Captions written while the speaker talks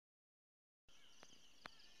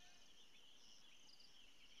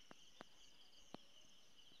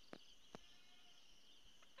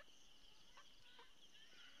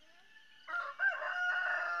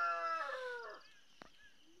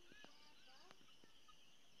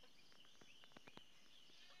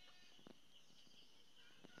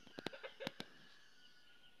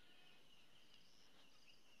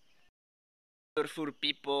Beautiful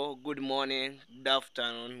people, good morning, good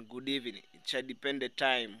afternoon, good evening. It shall depend the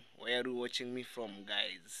time where you're watching me from,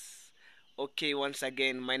 guys. Okay, once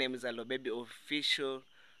again, my name is Alobaby Official.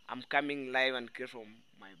 I'm coming live and clear from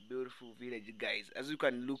my beautiful village, guys. As you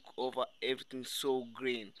can look over, everything so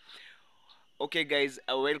green. Okay, guys,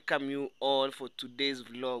 I welcome you all for today's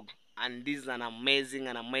vlog, and this is an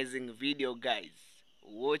amazing video, guys.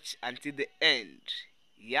 Watch until the end.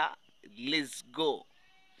 Yeah, let's go.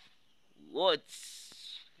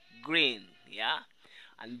 What's green? Yeah,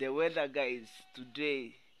 and the weather, guys,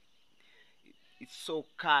 today it's so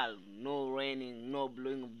calm, no raining, no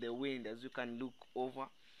blowing of the wind, as you can look over.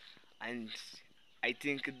 And I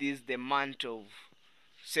think this is the month of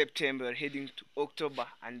September heading to October,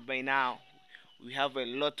 and by now we have a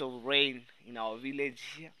lot of rain in our village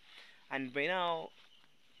here. And by now,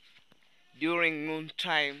 during noon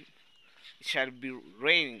time, it shall be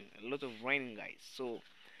raining, a lot of raining, guys. So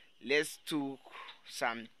let's do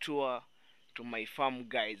some tour to my farm,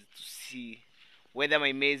 guys, to see whether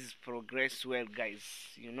my maize progress well, guys.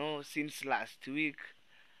 Since last week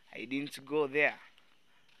I didn't go there,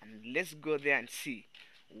 and let's go there and see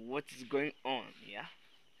what is going on. Yeah,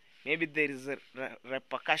 maybe there is a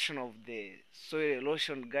repercussion of the soil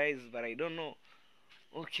erosion, guys, but I don't know.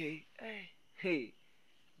 Okay, hey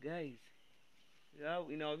guys,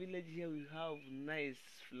 in our village here we have nice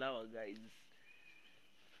flower, guys.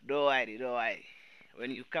 Don't worry. When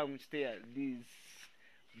you come stay at this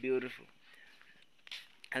beautiful.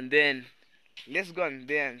 And then let's go in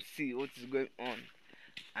there and see what is going on.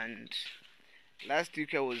 And last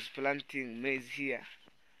week I was planting maize here,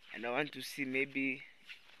 and I want to see maybe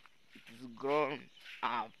it is grown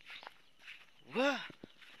up. Wow.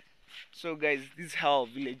 So guys, this is how our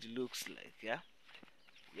village looks like, yeah?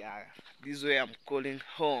 Yeah, this is where I'm calling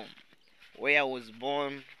home. Where I was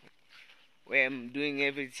born, where I'm doing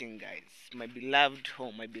everything, guys. My beloved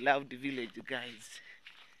home, my beloved village, guys.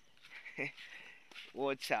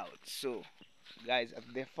 Watch out. So guys,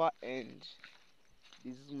 at the far end,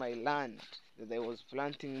 this is my land that I was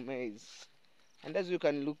planting maize, and as you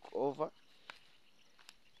can look over,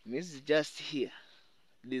 maize is just here.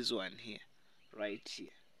 This one here, right here,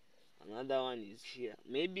 another one is here.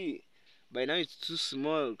 Maybe by now it's too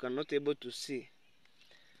small, cannot able to see.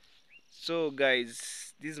 So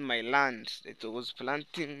guys, this is my land that I was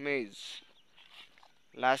planting maize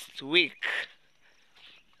last week,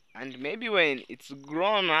 and maybe when it's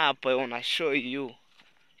grown up I wanna show you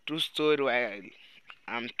true story while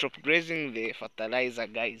I'm top grazing the fertilizer,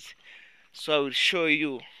 guys. So I will show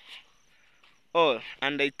you all,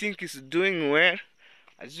 and I think it's doing well.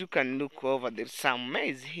 As you can look over, there's some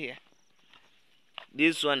maize here.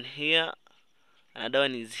 This one here, another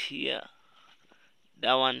one is here,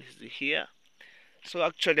 that one is here. So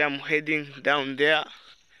actually I'm heading down there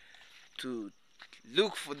to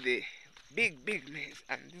look for the big maize,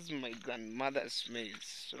 and this is my grandmother's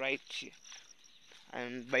maize right here.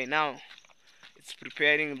 And by now it's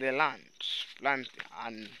preparing the land, planting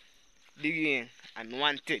and digging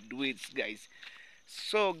unwanted weeds, guys.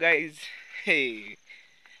 So guys, hey,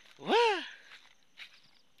 what?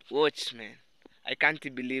 Watch, man. I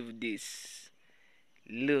can't believe this.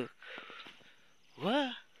 Look.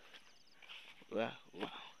 What? Wow.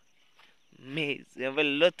 Maize. We have a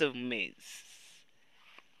lot of maize.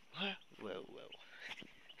 Well.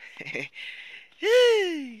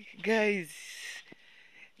 Hey, guys,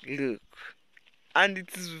 look. And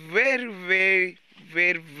it is very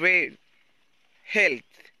health.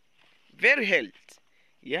 Very health.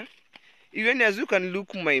 Yeah. Even as you can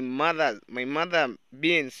look, my mother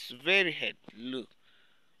beans very head. Look,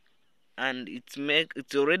 and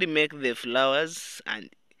it's already make the flowers, and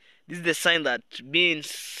this is the sign that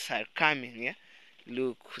beans are coming. Yeah,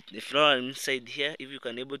 look, the flower inside here, if you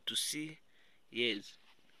can able to see. Yes,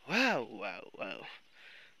 wow.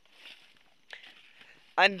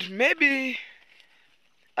 And maybe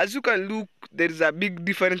as you can look, there is a big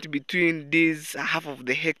difference between this half of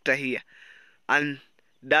the hectare here and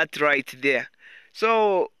that right there.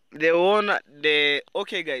 So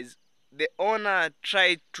okay, guys, the owner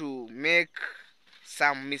tried to make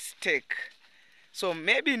some mistake. So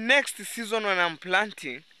maybe next season when I'm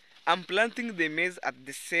planting the maize at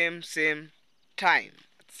the same time,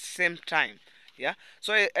 yeah.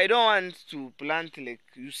 So I don't want to plant, like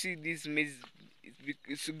you see this maize,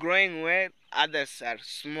 it's growing well, others are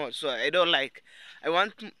small, so I don't like. I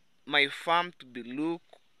want my farm to be look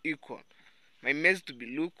equal, my maize to be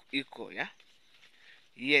look equal, yeah.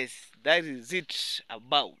 Yes, that is it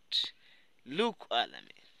about. Look,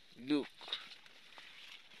 Alame, look.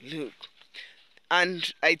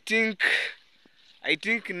 And I think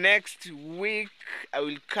next week I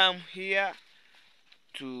will come here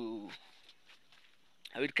to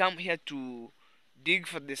dig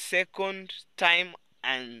for the second time,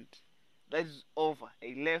 and that is over.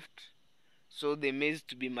 I left so the maize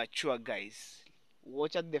to be mature, guys.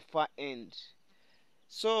 Watch at the far end.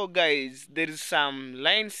 So guys, there is some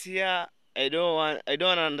lines here. I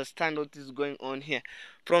don't understand what is going on here.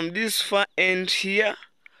 From this far end here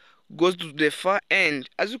goes to the far end.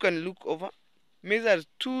 As you can look over, maize are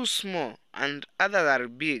too small and others are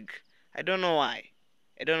big. I don't know why.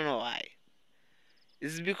 I don't know why.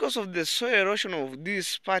 It's because of the soil erosion of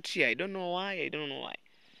this part here. I don't know why. I don't know why.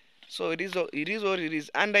 So it is what it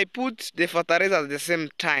is. And I put the fertilizer at the same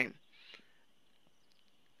time.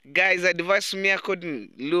 Guys, advise me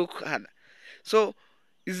according. Look at. So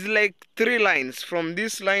it's like three lines. From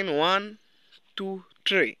this line, 1, 2,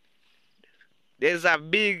 3. There's a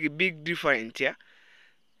big difference here.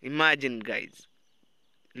 Imagine, guys.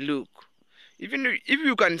 Look. Even if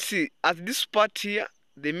you can see at this part here,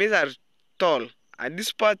 the maize are tall, and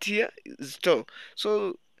this part here is tall.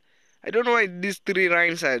 So I don't know why these three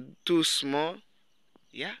lines are too small.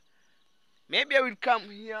 Yeah. Maybe I will come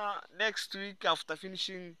here next week after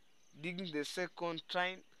finishing digging the second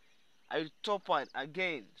time. I will top it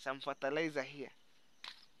again, some fertilizer here.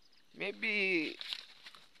 Maybe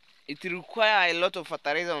it will require a lot of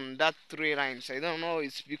fertilizer on that three lines. I don't know.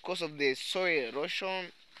 It's because of the soil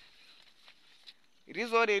erosion. It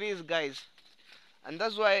is what it is, guys. And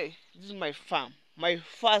that's why this is my farm. My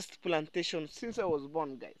first plantation since I was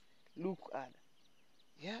born, guys. Look at.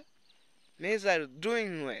 Yeah. Maize are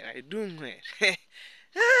doing well. I'm doing well.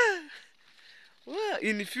 Well,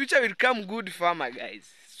 in the future will come good farmer, guys.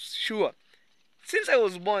 Sure. Since I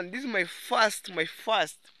was born, this is my first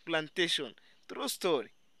plantation. True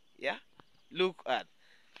story. Yeah. Look at.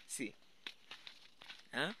 See.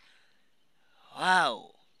 Huh?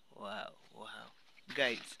 Wow. Wow. Wow.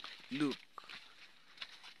 Guys, look.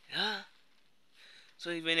 Yeah. So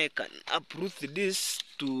even I can uproot this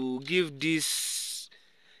to give this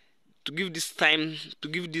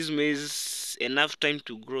maize enough time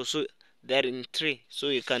to grow. So they're in tray. So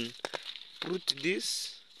you can put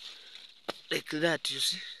this like that, you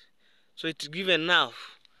see. So it give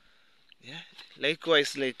enough. Yeah.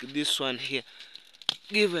 Likewise like this one here.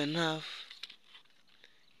 Give enough.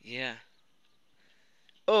 Yeah.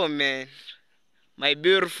 Oh man. My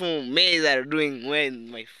beautiful maize are doing well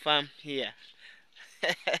in my farm here.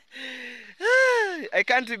 I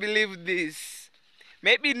can't believe this.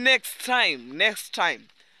 Maybe next time,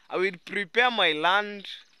 I will prepare my land.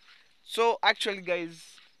 So actually,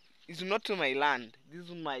 guys, it's not my land. This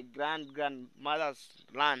is my grandmother's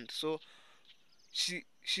land. So she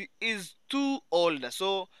is too old.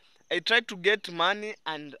 So I try to get money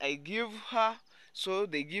and I give her. So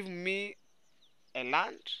they give me a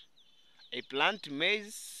land. I plant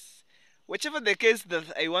maize. Whichever the case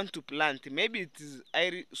that I want to plant, maybe it is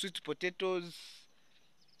sweet potatoes,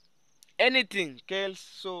 anything else.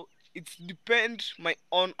 So it depends my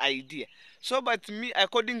own idea. So but me,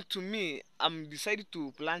 according to me, I'm decided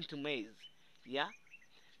to plant maize. Yeah.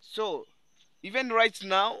 So even right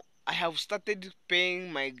now, I have started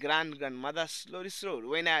paying my grandmother slowly.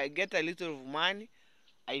 When I get a little of money,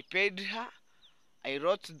 I paid her. I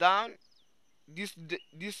wrote down this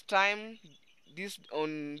time, this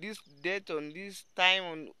on this date, on this time,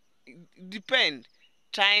 on it depend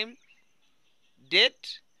time,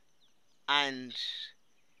 date, and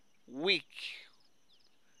week.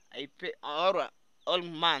 I pay all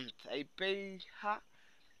month. I pay her.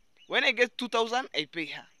 When I get 2,000, I pay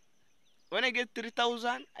her. When I get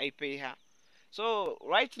 3,000, I pay her. So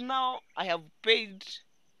right now I have paid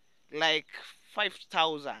like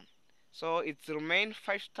 5,000. So it remain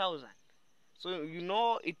 5,000. So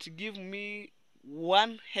it give me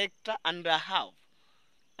 1 hectare and a half,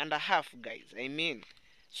 guys. I mean,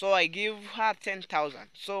 so I give her 10,000.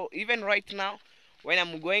 So even right now, when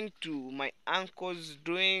I'm going to my uncle's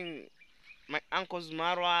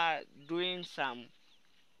marwa doing some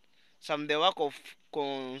the work of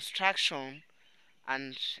construction,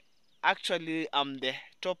 and actually I'm the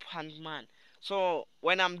top hand man. So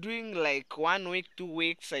when I'm doing like 1 week, 2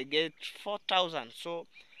 weeks, I get 4,000. So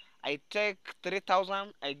I take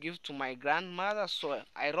 3,000, I give to my grandmother. So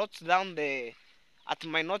I wrote down at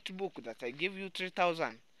my notebook that I give you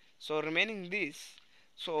 3,000. So remaining this.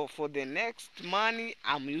 So for the next money,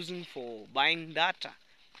 I'm using for buying data.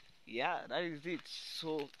 Yeah, that is it.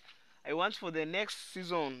 So I want for the next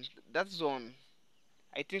season. That's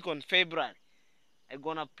I think on February. I'm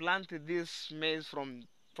gonna plant this maize from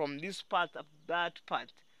this part up that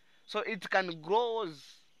part, so it can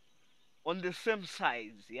grows on the same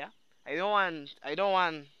size. Yeah, I don't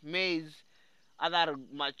want maize other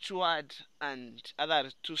matured and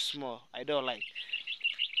other too small. I don't like.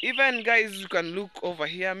 Even guys, you can look over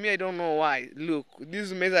here. Me, I don't know why. Look,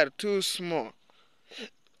 these maize are too small.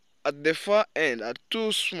 At the far end are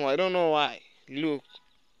too small. I don't know why. Look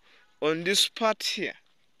on this part here.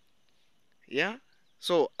 Yeah.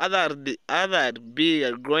 So other big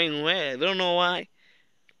are growing well. I don't know why.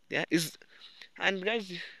 Yeah. Is and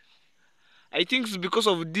guys, I think it's because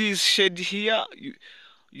of this shade here.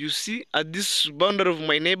 You see, at this boundary of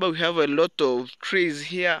my neighbor, we have a lot of trees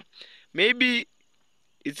here. Maybe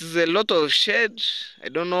it is a lot of shade. I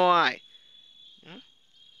don't know why. Hmm?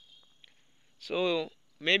 So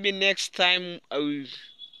maybe next time I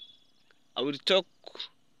will talk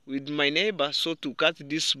with my neighbor so to cut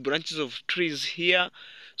these branches of trees here,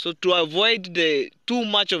 so to avoid the too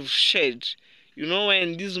much of shade. You know,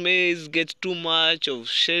 when this maize get too much of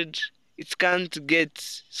shade, it can't get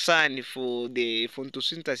sun for the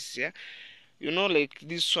photosynthesis. Yeah, you know, like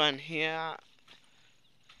this one here,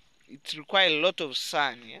 it requires a lot of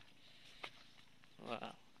sun. Yeah.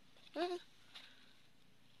 Wow.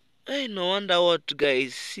 Hey, no wonder what,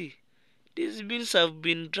 guys. See, these beans have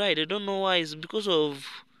been dried. I don't know why. It's because of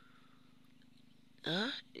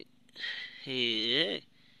huh? Hey.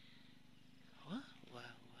 What? Wow,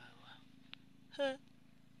 wow, wow. Huh.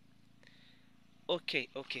 Okay.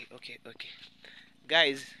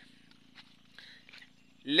 Guys,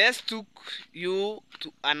 let's took you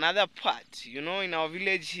to another part. You know, in our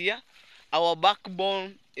village here, our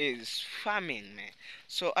backbone is farming, man.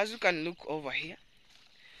 So as you can look over here,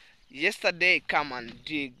 yesterday come and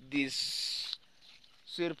dig these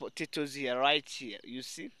sweet potatoes here, right here. You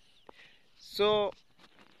see? So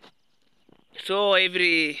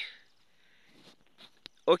every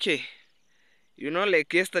okay. You know,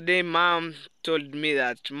 like yesterday, mom told me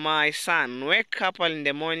that my son, wake up early in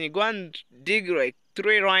the morning, go and dig like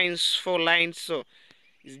 3 lines, 4 lines. So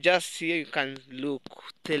it's just here you can look,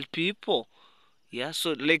 tell people. Yeah,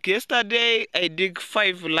 so like yesterday, I dig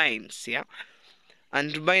 5 lines. Yeah,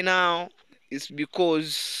 and by now it's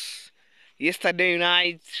because yesterday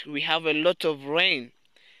night we have a lot of rain.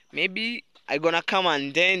 Maybe I gonna come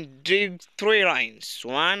and then dig 3 lines,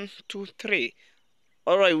 1, 2, 3,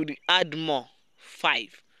 or I would add more,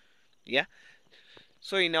 5. Yeah.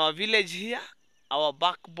 So in our village here, our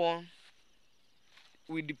backbone,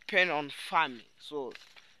 we depend on farming. So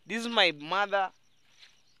this is my mother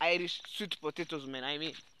Irish sweet potatoes, man. I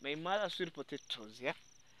mean, my mother sweet potatoes. Yeah.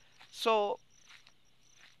 So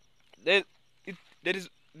there, it,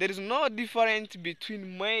 there is no difference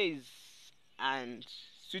between maize and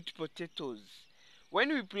sweet potatoes. When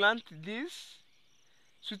we plant these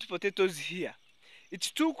sweet potatoes here, it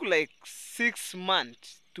took like 6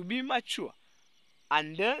 months to be mature,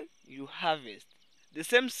 and then you harvest. The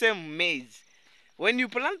same maize. When you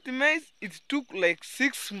plant the maize, it took like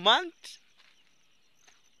 6 months.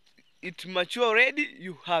 It mature already.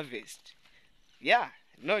 You harvest. Yeah,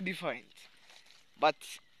 no different. But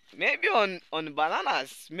maybe on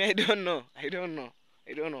bananas, I don't know. I don't know.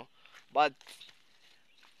 But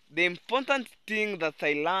the important thing that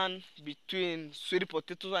I learned between sweet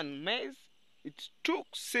potatoes and maize, it took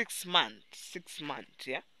 6 months. 6 months.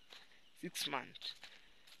 Yeah, 6 months.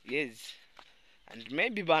 Yes. And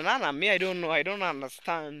maybe banana, me, I don't know. I don't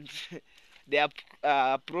understand the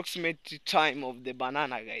approximate time of the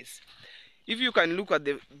banana, guys. If you can look at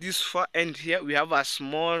this far end here, we have a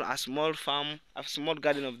small farm, a small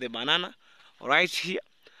garden of the banana right here.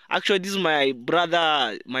 Actually, this is my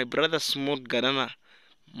brother's small garden.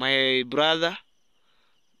 My brother,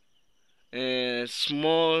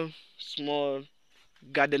 small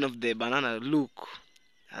garden of the banana. Look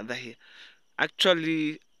at that here.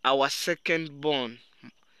 Actually, our second born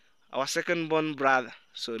brother.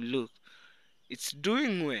 So look, it's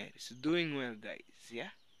doing well. It's doing well, guys. Yeah.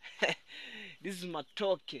 This is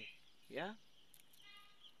matoke. Yeah.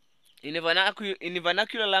 In the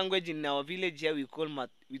vernacular language in our village here, we call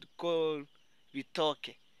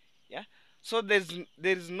vitoke. Yeah. So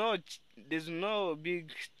there's no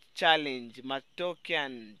big challenge matoke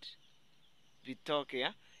and vitoke.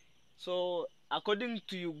 Yeah. So according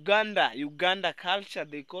to Uganda culture,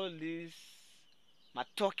 they call this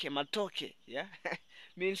matoke. Yeah,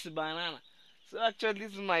 means banana. So actually,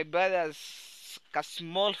 this is my brother's a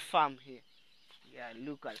small farm here. Yeah,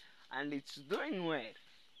 local, and it's doing well.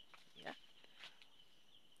 Yeah,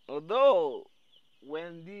 although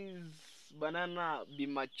when these banana be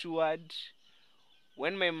matured,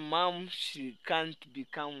 when my mom she can't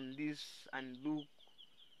become this and look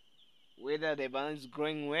whether the banana is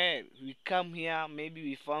growing well, we come here. Maybe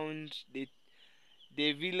we found the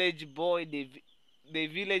village boy, the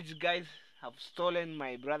village guys have stolen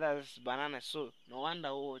my brother's banana. So no wonder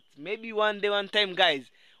what. Maybe one day, one time, guys,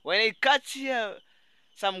 when I catch here,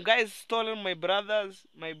 some guys stolen my brother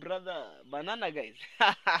banana, guys.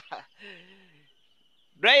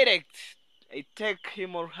 Direct, I take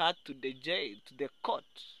him or her to the jail, to the court,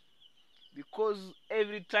 because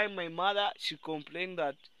every time my mother she complained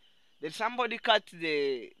that there's somebody cut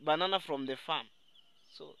the banana from the farm.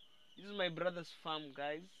 So this is my brother's farm,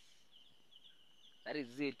 guys. That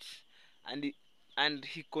is it. And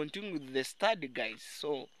he continued with the study, guys.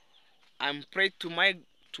 So I'm praying to my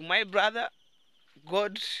brother.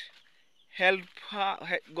 God help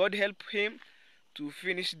God help him to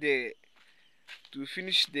finish the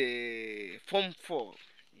form 4.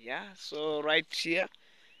 Yeah. So right here,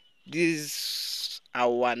 this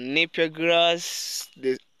our napier grass.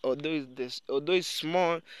 Although it's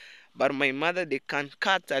small, but my mother they can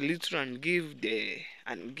cut a little and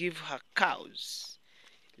give her cows.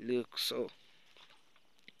 Look, so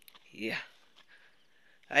yeah,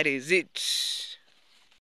 that is it.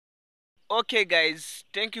 Okay, guys,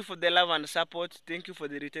 thank you for the love and support. Thank you for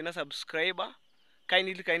the returner subscriber.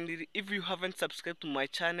 Kindly, if you haven't subscribed to my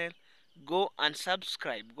channel, go and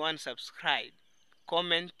subscribe.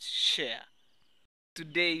 Comment, share.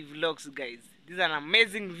 Today vlogs, guys. This is an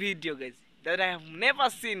amazing video, guys, that I have never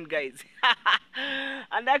seen, guys.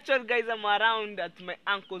 And actually, guys, I'm around at my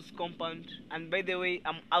uncle's compound, and by the way,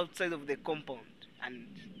 I'm outside of the compound, and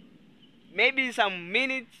maybe some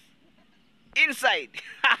minutes inside.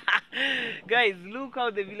 Guys, look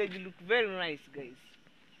how the village look very nice, guys.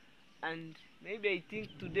 And maybe I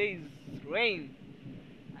think today is rain,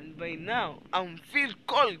 and by now I'm feel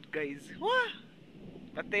cold, guys. What?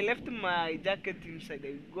 But I left my jacket inside.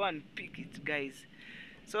 I will go and pick it, guys.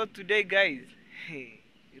 So today, guys,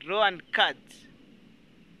 raw and cut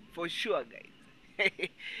for sure, guys.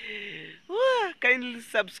 Kindly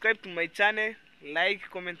subscribe to my channel, like,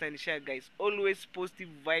 comment, and share, guys. Always positive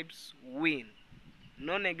vibes win,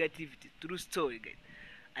 no negativity. True story, guys.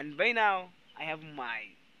 And by now, I have my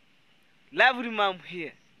lovely mom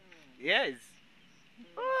here. Yes.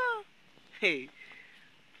 Oh, hey.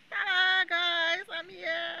 Hello guys, I'm here.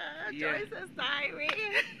 Yeah. Joyce's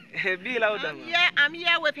Diary. Be louder, man. I'm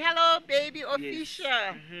here with Hello Baby Official.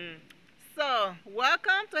 Yes. So,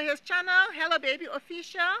 welcome to his channel, Hello Baby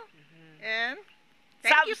Official. And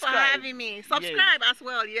thank you for Subscribe. having me. Subscribe as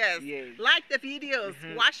well, yes. Like the videos.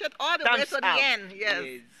 Watch it all the way to the end.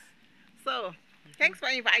 Yes. So, thanks for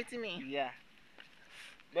inviting me. Yeah.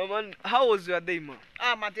 Mama, how was your day, ma?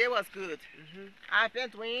 My day was good. I've been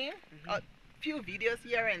doing a few videos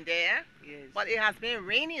here and there. Yes. But it has been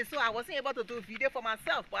raining, so I wasn't able to do video for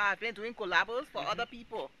myself. But I've been doing collabos for other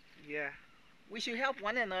people. Yeah. We should help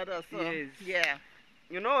one another. So Yes. yeah.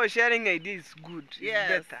 You know, sharing ideas is good.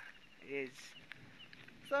 Yes. It's better. Yes.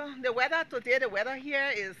 So the weather today, the weather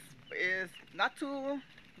here is not too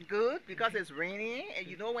good because it's raining. And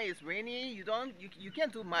you know when it's raining, you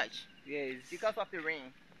can't do much. Yes. Because of the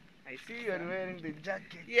rain. I see you are wearing the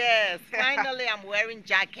jacket. Yes. Finally, I'm wearing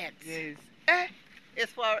jackets. Yes.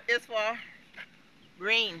 It's for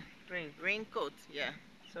rain. Raincoat. Yeah.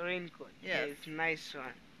 So raincoat. Yes. Yes. Nice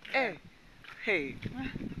one. Hey.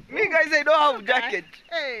 Me guys, I don't have jacket.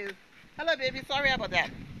 Hey. Hello, baby. Sorry about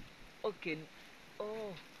that. Okay.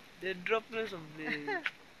 Oh, the droplets of the.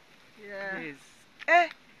 Yeah. Yes.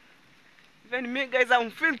 Even me guys,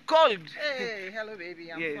 I'm feel cold. Hey, hello,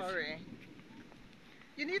 baby. I'm Yes. sorry.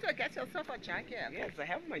 You need to get yourself a jacket. Yes, I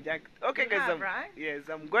have my jacket. Okay, You guys. have, right? Yes,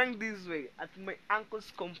 I'm going this way at my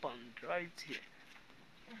uncle's compound right here.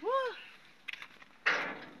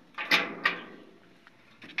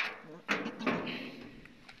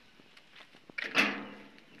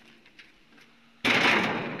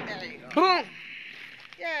 There you go. Boom.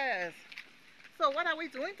 Yes. So what are we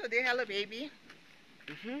doing today, hello, baby?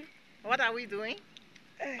 What are we doing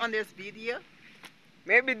on this video?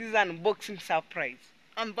 Maybe this is an unboxing surprise.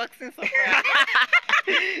 Unboxing surprise.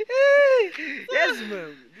 Yes,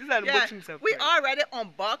 ma'am. This is an Yeah, unboxing surprise. we already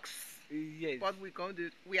unboxed. Yes. What we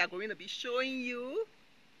are going to be showing you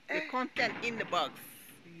the content in the box.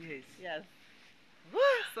 Yes. Yes.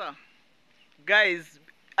 So Guys,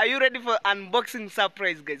 are you ready for unboxing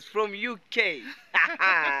surprise, guys, from UK?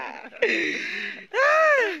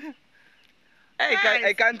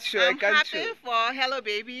 I can't show. I'm I can't happy show. for Hello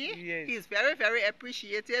Baby. Yes. He's very, very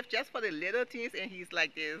appreciative just for the little things, and he's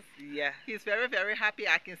like this. Yeah. He's very, very happy.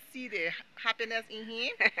 I can see the happiness in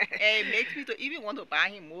him, and it makes me to even want to buy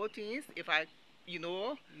him more things if I,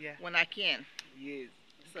 Yeah. when I can. Yes.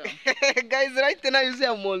 So Guys, right now you see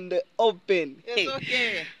I'm on the open. it's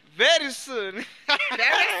okay. Very soon.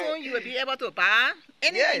 Very soon you will be able to buy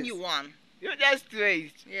anything Yes. you want. You just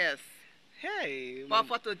wait. Yes. Hey, But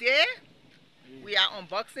for today, we are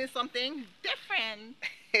unboxing something different.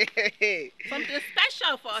 Something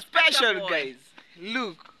special for a special special boy. guys.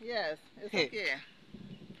 Look. Yes, it's Hey. okay.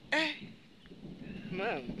 Eh,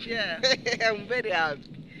 Mom. Yeah. I'm very happy.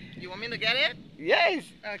 You want me to get it? Yes.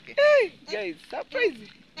 Okay. Hey, guys, surprise.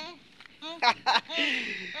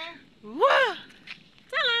 Wow.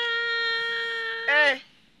 Ta-da! Eh,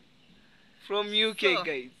 from UK, So,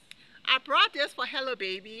 guys. I brought this for Hello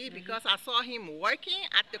Baby because I saw him working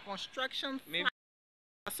at the construction Maybe. site.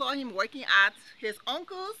 I saw him working at his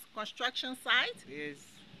uncle's construction site, Yes.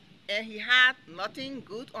 and he had nothing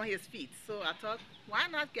good on his feet. So I thought, why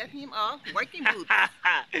not get him a working boot?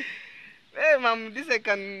 Hey, mom, this I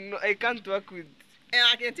can't work with. And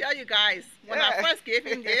I can tell you guys, when I Yeah. first gave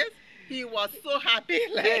him this, he was so happy.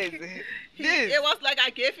 Like, Yes. This. it was like I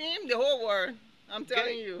gave him the whole world. I'm telling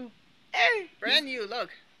Okay. you. Hey, Brand new, look.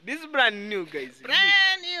 this is brand new, guys.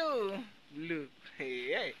 Brand new. Look. Hey,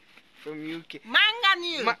 hey. From UK. Manga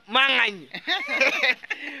new. Mangan.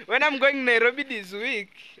 When I'm going Nairobi this week,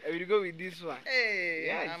 I will go with this one. Hey,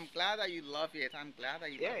 Yes. I'm glad that you love it. I'm glad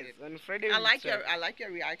that you love Yes, it. on Friday. I we like try.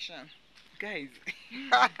 your reaction. Guys.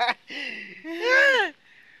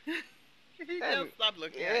 Just stop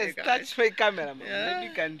looking at Yes, it, guys. touch my camera, man. Yeah. Maybe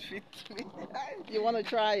you can fit me. You want to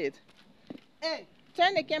try it? Hey,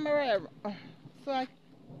 turn the camera around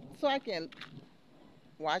so I can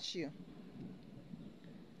watch you.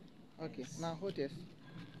 Okay, now hold this.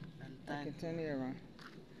 I can turn it around.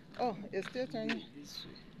 Oh, it's still turning. This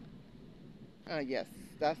way. Yes,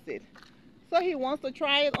 that's it. So he wants to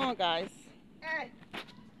try it on, guys. Hey,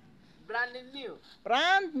 brand new.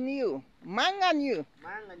 Brand new, manga new.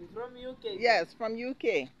 Mangan from UK. Yes, from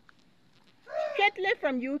UK. Strictly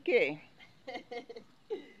from UK.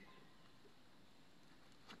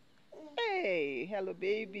 Hey, hello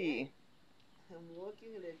baby. I'm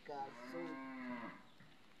walking like a soul.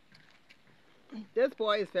 This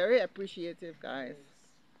boy is very appreciative, guys.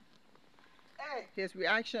 Hey, His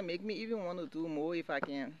reaction make me even want to do more if I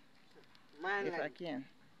can. Mangan. If I can.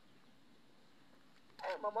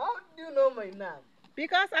 Hey, Mama, how do you know my name?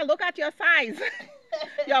 Because I look at your size.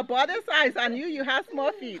 Your body size. I knew you have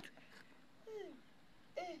small feet.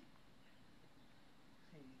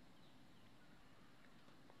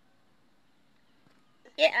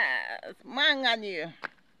 Yes, manga new.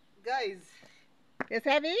 Guys. It's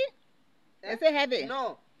heavy? Eh? Is it heavy?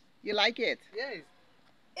 No. You like it? Yes.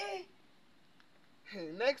 Hey.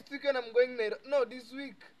 Next weekend I'm going Nairobi. No, this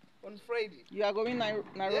week on Friday. You are going Nairobi?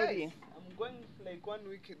 Yes. I'm going like 1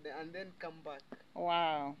 week and then come back.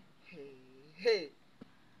 Wow. Hey.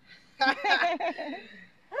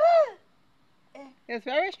 It's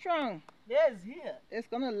very strong. Yes, here. It's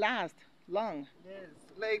gonna last long. Yes,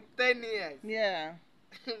 like 10 years. Yeah.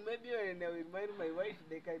 Maybe when I will marry my wife,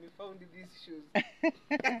 they can found these shoes.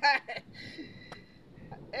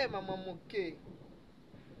 Hey, Mom, I'm okay.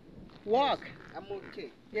 Walk. I'm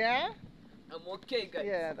okay. Yeah? I'm okay, guys.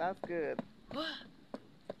 Yeah, that's good.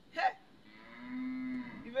 Hey.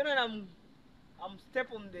 Even when I'm step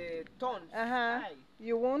on the thorns. Uh-huh. Aye.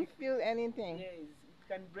 You won't feel anything. Yes, it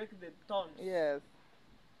can break the thorns. Yes.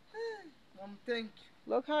 Mom, thank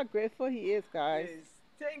you. Look how grateful he is, guys. Yes,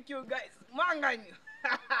 thank you, guys. Mangan.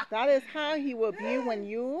 That is how he will be when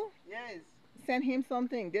you Yes. send him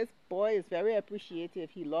something. This boy is very appreciative.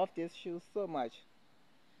 He loved this shoe so much.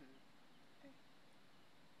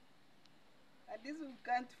 And this we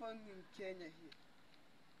can't find in Kenya here.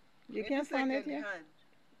 You Maybe can't find it here? second-hand.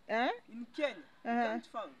 Huh? In Kenya, you Uh-huh. can't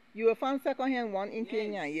find. You will find second-hand one in Yes,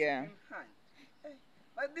 Kenya, yeah. second-hand. Hey,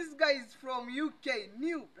 but this guy is from UK,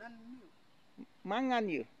 new, brand new. Manga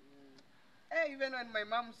new. Hey, even when my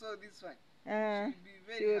mom saw this one, Uh-huh. she'll be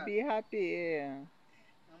very She will happy. be happy, yeah.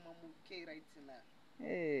 I'm okay right now.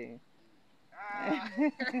 Hey. Ah.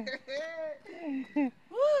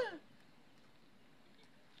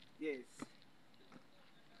 Yes.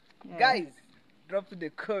 Oh. Guys, drop the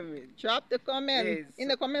comment. Drop the comment Yes. in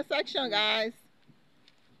the comment section, guys.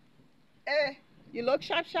 Hey, You look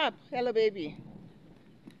sharp. Hello, baby.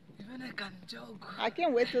 even I can jog. I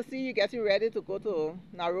can't wait to see you getting ready to go to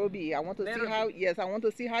Nairobi. I want to see Nairobi. how. Yes, I want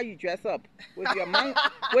to see how you dress up with your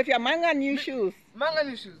with your manga new shoes.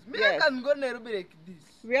 Mangan shoes. Me, Yes. I can go Nairobi like this.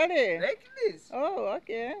 Really? Like this. Oh,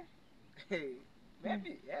 okay. Hey,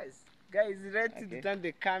 maybe, yes. Guys, ready Okay. to turn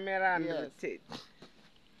the camera and Yes. rotate.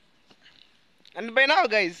 And by now,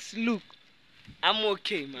 guys, look. I'm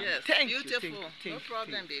okay, man. Yes, Thank beautiful. you. Thank you, thank No you,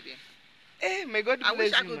 problem, thank you. baby. Hey, may God I bless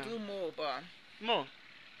wish I you, could man. do more, but More.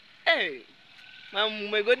 Hey,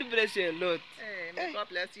 may God bless you a lot. hey, may Hey. God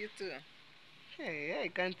bless you too. Hey, I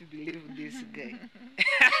can't believe this guy.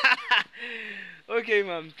 Okay,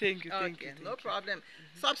 ma'am. Thank you. Thank you. Okay, Thank no you. problem.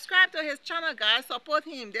 Subscribe to his channel, guys. Support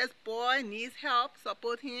him. This boy needs help.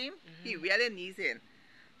 Support him. He really needs it.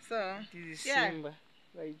 So, This is yeah. Simba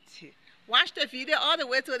right here. Watch the video all the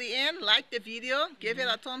way to the end. Like the video. Give it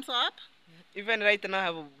a thumbs up. Even right now, I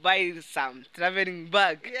have to buy some traveling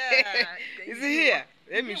bag. Yeah. Is it here?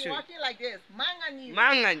 Let me Keep show you. walking like this. Mangani.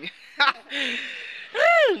 Mangan.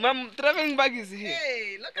 Mom, traveling bag is here.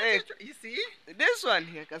 Hey, look at Hey. you see? This one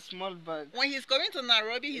here, a small bag. When he's going to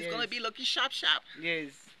Nairobi, he's Yes. going to be looking sharp, sharp.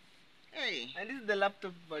 Yes. Hey, And this is the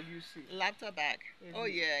laptop bag you see. laptop bag. Yes, Oh,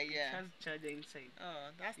 it- yeah, It yeah. has charger inside. Oh,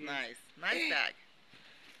 that's Yes. nice. Nice bag.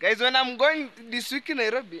 Guys, when I'm going this week in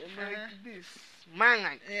Nairobi, I'm Uh-huh. like this.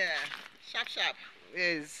 Mangan. Yeah. Sharp, sharp.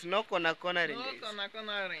 Yes, no corner. No Guys.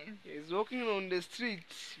 corner. Yes, walking on the street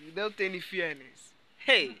without any fearness.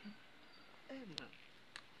 Hey. Hey, man.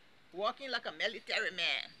 Walking like a military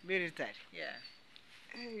man. Military. Yeah.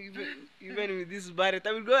 Hey, even with this barret,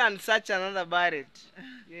 I will go and search another barret.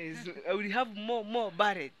 Yes, I will have more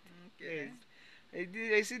barret. Okay. Yes.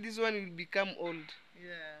 I see this one will become old.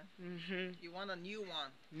 Yeah. You want a new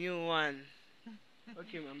one. New one.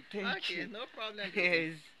 Okay, ma'am. Thank Okay, you. no problem. baby.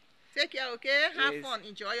 Yes. Take care, okay? Have Yes. fun.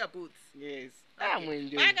 Enjoy your boots. Yes. Okay. I'm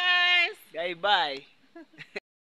enjoying. Bye, guys. Bye bye.